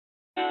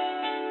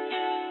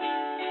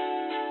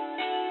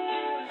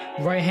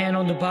Right hand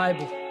on the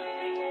Bible.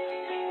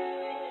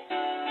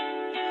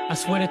 I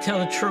swear to tell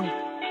the truth,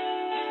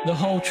 the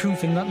whole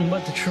truth and nothing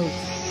but the truth.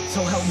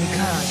 So help me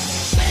God.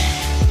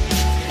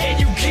 And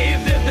you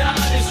give them the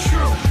honest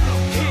truth,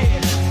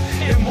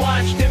 yeah, and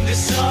watch them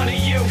dishonor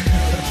you.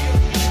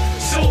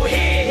 So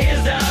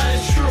here's the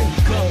honest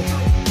truth. Go.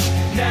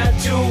 Now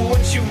do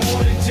what you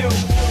wanna do.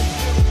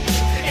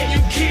 And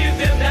you give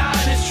them the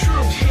honest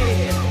truth,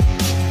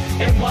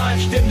 yeah, and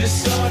watch them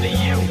dishonor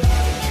you.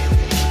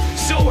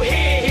 So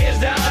here's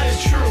the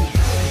honest truth.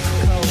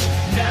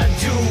 Now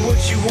do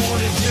what you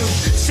wanna do.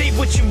 Say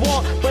what you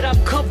want, but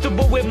I'm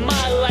comfortable with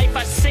my life.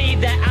 I say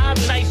that I'm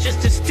nice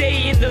just to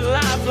stay in the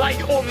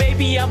limelight. Or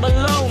maybe I'm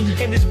alone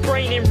and this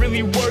brain ain't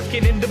really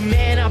working, and the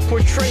man I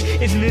portray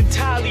is an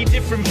entirely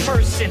different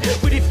person.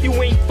 But if you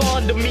ain't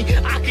fond of me,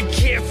 I could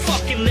care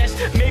fucking less.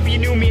 Maybe you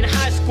knew me in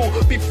high school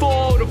before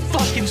all the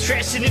fucking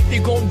stress. And if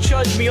you gon'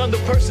 judge me on the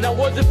person I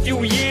was a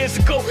few years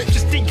ago,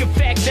 just think your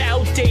facts are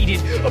outdated.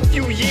 A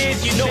few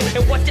years, you know.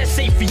 And what that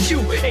say for you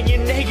and your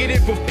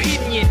negative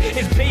opinion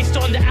is based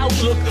on the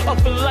outlook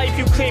of a life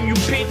you claim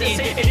you've been in.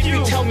 And if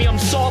you tell me I'm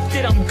soft,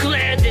 then I'm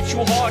glad that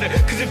you harder.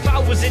 Cause if I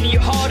was any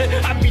harder,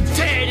 I'd be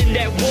dead in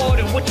that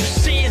water. What you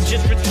say is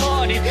just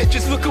retarded.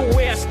 Just look at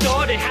where I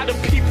started. How the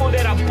people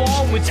that I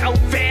born with out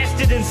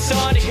faster than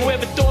Sonic.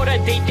 Whoever thought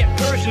I'd date that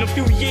person a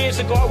few years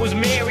ago, I was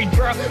married,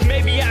 bro.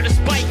 Maybe out of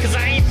spite, cause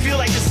I ain't feel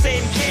like the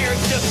same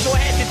character. So I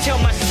had to tell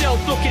myself,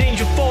 look, it ain't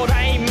your fault,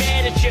 I ain't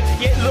mad at you.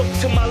 Yet look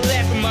to my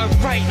left and my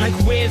right, like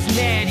where's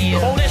Nadia?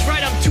 Oh, that's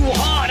right, I'm too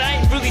hard, I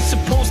ain't really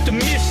supposed to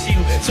miss you.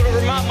 So to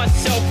remind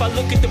myself, I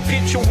look at the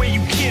picture where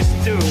you kissed,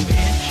 dude.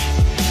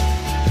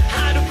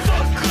 How the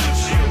fuck could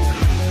you?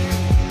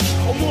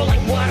 Or more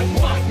like, why the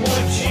fuck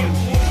would you?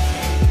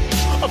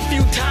 A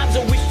few times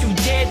I wish you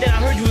dead, then I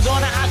heard you was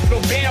on a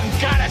hospital bed. I'm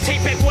God, I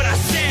take back what I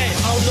said.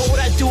 I don't know what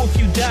I'd do if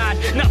you died.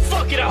 Now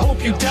fuck it, I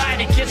hope you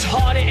died. It gets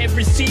harder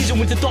every season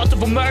with the thoughts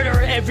of a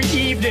murderer every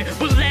evening.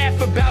 But laugh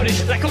about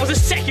it like I was a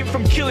second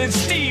from killing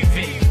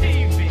Stevie.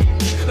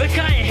 Like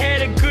I ain't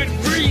had a good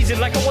reason,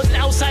 like I wasn't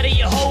outside of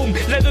your home.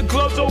 Leather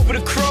gloves over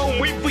the chrome,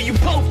 wait for you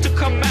both to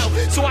come out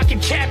so I can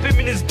cap him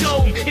in his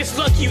dome. It's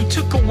lucky you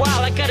took a while,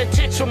 I got a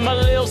text from my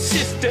little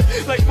sister,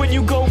 like when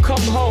you gon'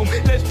 come home,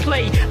 let's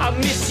play, I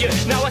miss you.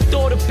 Now I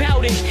thought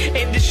about it,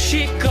 and this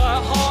shit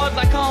got hard.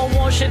 Like I don't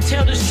want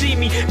Chantel to see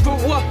me grow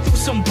up through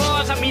some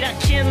bars. I mean I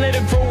can't let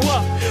her grow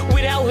up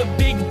without her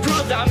big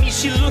brother. I mean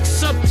she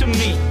looks up to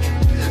me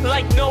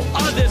like no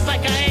others.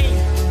 Like I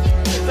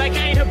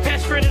ain't her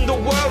best friend in the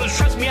world. And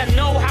trust me, I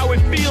know how it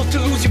feels to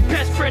lose your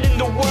best friend in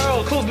the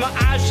world. Closed my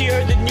eyes, she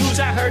heard the news,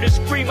 I heard her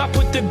scream. I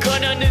put the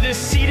gun under the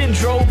seat and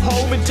drove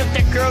home and took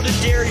that girl to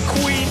Dairy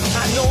Queen.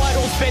 I know I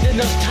don't spend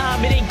enough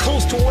time, it ain't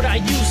close to what I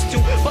used to,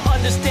 but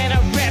understand I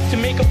rap to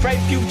make a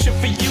bright future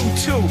for you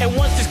too. And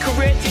once this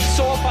career takes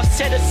off, I'll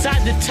set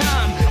aside the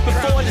time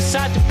before I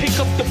decide to pick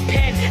up the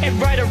pen and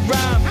write a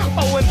rhyme.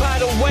 Oh, and by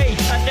the way,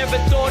 I never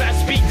thought I'd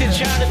speak to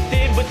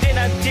Jonathan, but then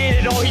I did,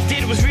 and all he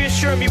did was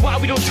reassure me why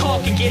we don't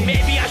talk again.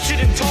 Maybe I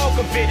shouldn't talk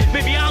of it,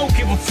 maybe I don't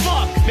give a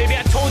fuck. Maybe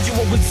I told you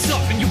what was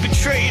up and you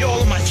betrayed all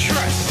of my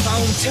trust. I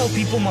don't tell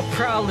people my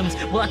problems,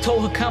 well I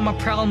told her kind of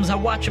my problems. I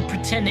watch her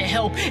pretend to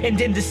help and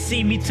then to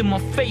see me to my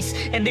face,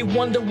 and they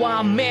wonder why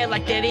I'm mad.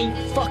 Like that ain't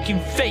fucking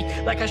fake,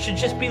 like I should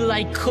just be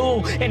like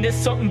cool. And there's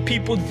something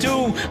people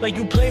do, like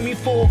you play me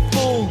for a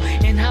fool,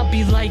 and I'll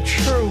be like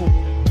true.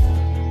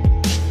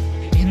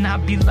 And I'll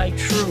be like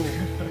true.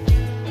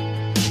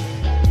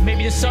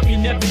 Maybe there's something you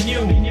never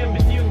knew.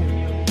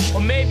 Or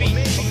maybe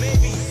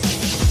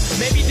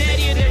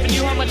Nadia never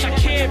knew how much I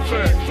cared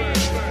for her.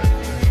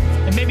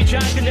 And maybe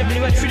Jonathan never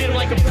knew I treated him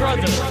like a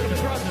brother.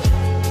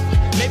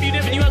 Maybe you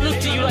never knew I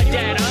looked at you like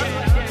that,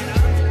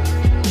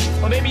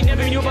 huh? Or maybe you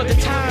never knew about the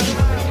time.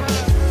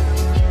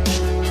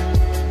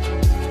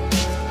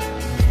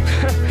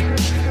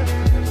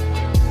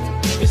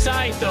 It's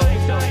alright though.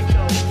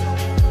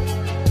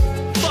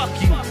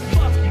 Fuck you.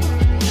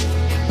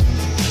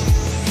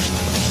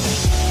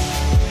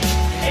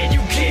 And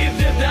you give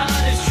them the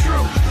honest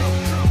truth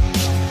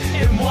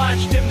and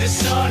watch them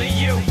dishonor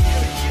you.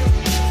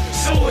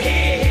 So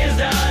here's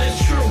the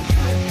honest truth.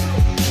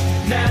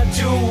 Now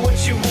do what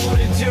you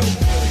wanna do.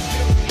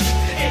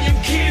 And you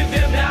give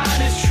them the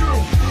honest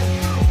truth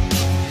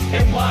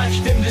and watch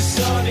them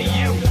dishonor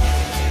you.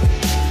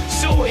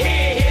 So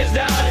here's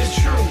the honest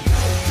truth.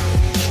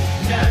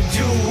 Now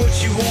do what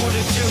you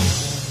wanna do.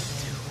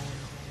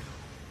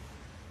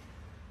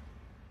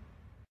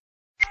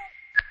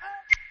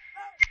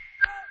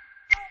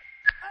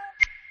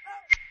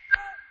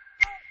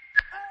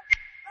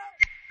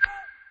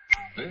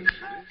 This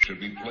should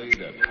be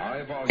played at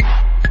high volume.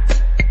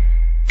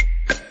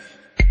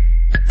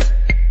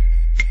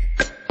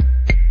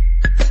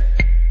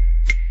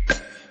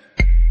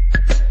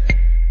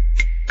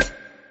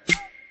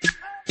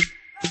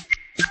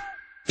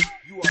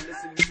 You are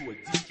listening to a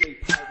DJ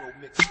Pyro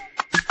mix.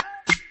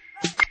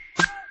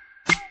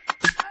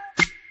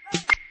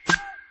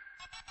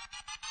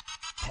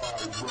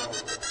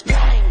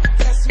 Gang,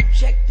 guess who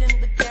checked in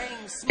the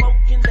game? Smoke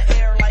in the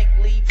air like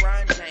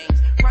LeBron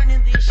James.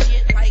 Running this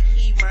shit like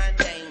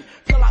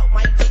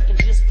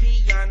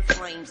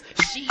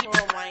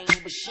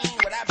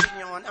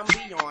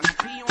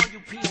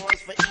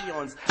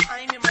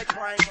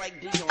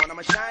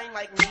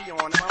like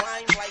neon, my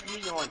lines like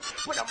neon.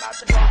 But I'm about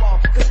to go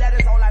off, cause that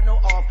is all I know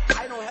of.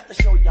 I don't have to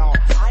show y'all,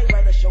 I'd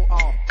rather show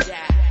off.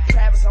 Yeah,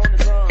 Travis on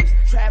the drums,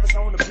 Travis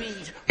on the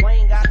beat.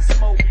 Wayne got the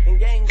smoke, and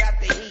Gang got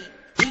the heat.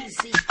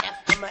 Easy F,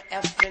 I'm a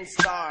F and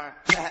star.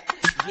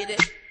 Get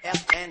it?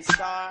 F and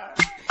star.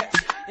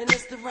 And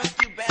it's the rock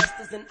you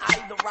bastards, and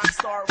I the rock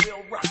star,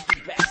 real rock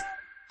you bastard.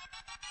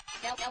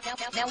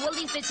 Now all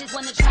these bitches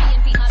wanna try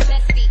and be my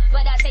bestie,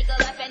 but I take a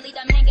left and leave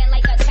them hanging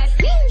like a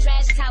testy.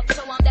 Trash is how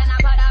to 'em, then I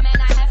put 'em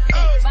in a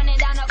hefty. Running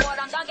down the court,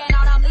 I'm dunking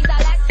on 'em, Lisa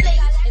Leslie.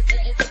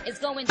 It's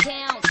going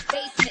down,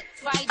 basement,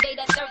 Friday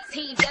the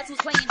 13th. Guess who's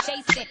playing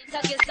Jason?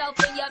 Tuck yourself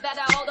in, you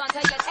better hold on to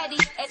your teddy.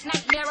 It's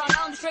Nightmare on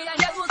Elm Street, and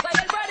guess who's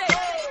playing Freddy?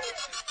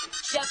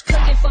 Chef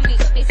cooking for me.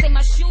 They say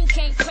my shoe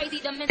came crazy,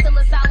 the mental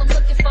asylum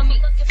looking for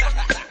me.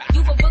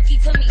 You a rookie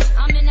to me.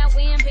 I'm in that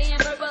wham bam,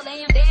 purple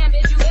lamb, damn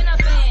bitch, you in a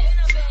band.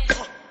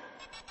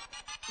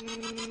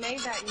 Made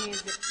that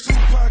music.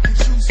 Tupac and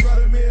Juice,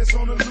 Spider-Man's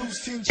on the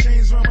loose. 10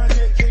 chains round my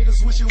neck,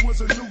 haters wish it was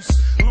a noose.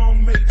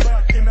 Long made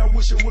back, and I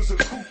wish it was a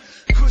coupe.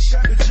 Kush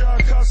out the jar,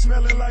 car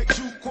smelling like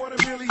juke.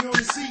 $250,000 on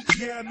the seat,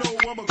 yeah, I know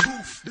I'm a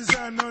goof.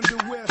 Design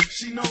underwear,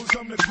 she knows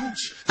I'm the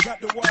gooch. Got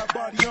the wide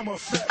body, I'm a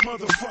fat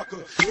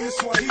motherfucker. In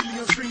Swahili,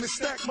 I'm screaming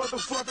stack,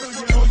 motherfucker.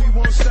 Yeah, homie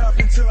won't stop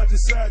until I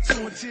decide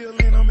to. Until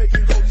then, I'm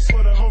making goldies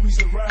for the homies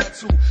to ride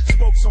to.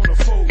 Spokes on the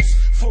foes,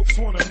 folks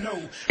wanna know.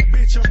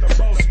 Bitch, I'm the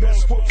boss,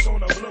 best quotes on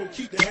the blow.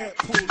 Keep the hat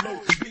pulled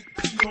low, big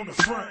P on the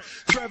front.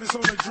 Travis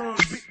on the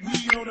drums, big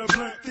weed on the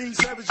blunt. Things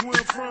savage where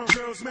I'm from,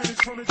 girls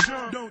manage from the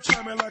jump. Don't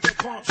try me like a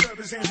pump,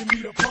 Travis handing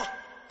me the pump.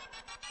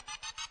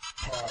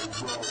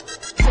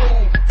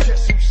 Boom,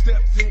 guess who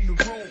stepped in the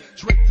room?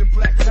 Draped in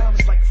black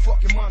diamonds like a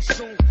fucking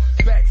monsoon.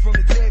 Back from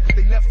the dead, but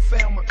they never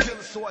found my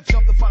killer. So I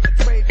jumped up out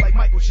the grave like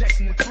Michael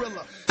Jackson and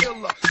Thriller.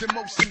 Iller than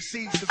most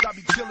MCs, cause I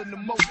be killing the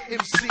most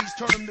MCs.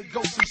 Turn them to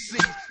ghost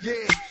MCs. Yeah,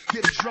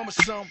 get a drummer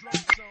some.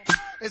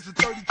 It's a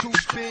 32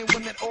 spin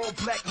when that all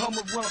black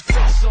Hummer run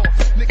face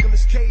off.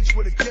 Nicolas Cage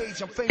with a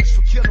gauge, I'm famous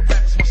for killing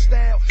rappers. My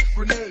style,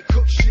 grenade,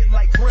 cook shit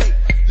like Ray.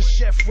 The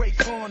chef Ray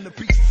Khan, the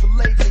beats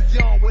filet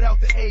mignon without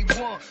the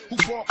A1. Who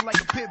bark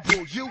like a pit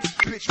bull? You,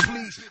 bitch,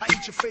 please. I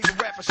eat your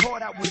favorite rappers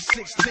hard out with a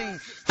 16.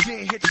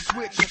 Then hit the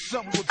switch on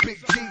something with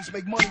big D's.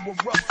 Make money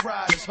with rough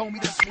riders,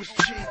 homie, that's what's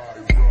cheap.